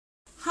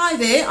Hi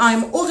there,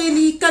 I'm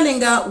Aurélie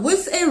Kalenga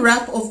with a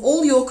wrap of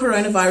all your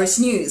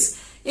coronavirus news.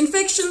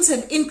 Infections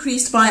have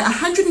increased by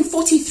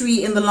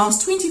 143 in the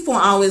last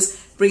 24 hours,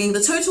 bringing the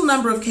total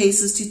number of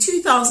cases to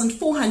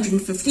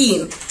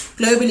 2,415.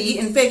 Globally,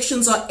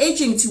 infections are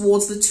edging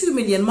towards the 2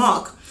 million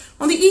mark.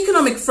 On the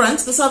economic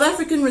front, the South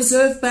African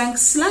Reserve Bank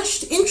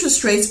slashed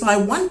interest rates by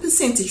 1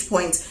 percentage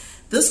point.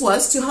 This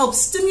was to help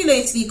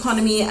stimulate the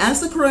economy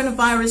as the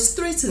coronavirus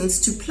threatens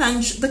to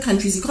plunge the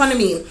country's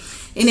economy.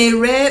 In a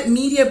rare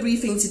media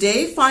briefing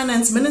today,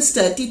 Finance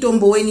Minister Tito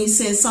Mboweni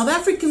says South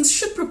Africans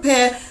should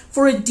prepare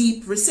for a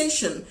deep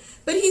recession,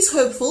 but he's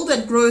hopeful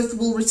that growth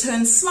will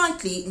return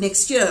slightly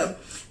next year.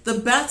 The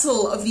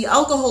battle of the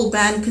alcohol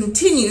ban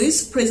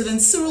continues.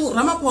 President Cyril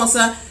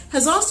Ramaphosa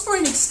has asked for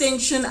an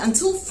extension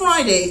until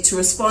Friday to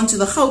respond to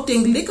the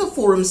Gauteng Liquor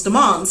Forum's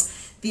demands.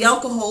 The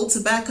alcohol,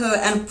 tobacco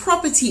and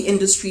property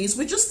industries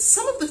were just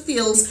some of the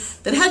fields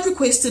that had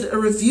requested a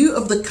review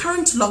of the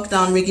current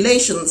lockdown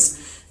regulations.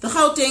 The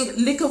Gauteng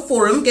Liquor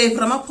Forum gave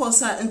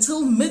Ramaphosa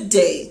until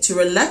midday to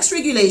relax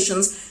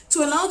regulations to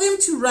allow them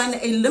to run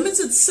a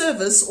limited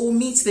service or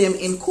meet them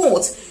in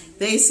court.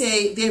 They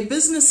say their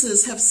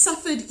businesses have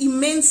suffered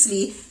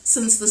immensely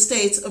since the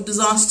state of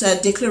disaster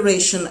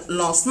declaration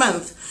last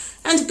month.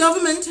 And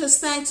government has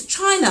thanked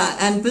China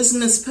and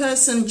business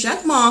person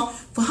Jack Ma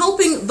for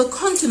helping the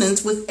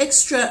continent with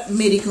extra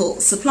medical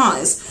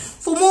supplies.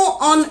 For more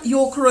on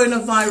your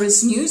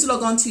coronavirus news,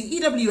 log on to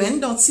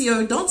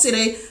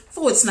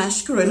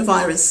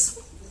ewn.co.za/coronavirus.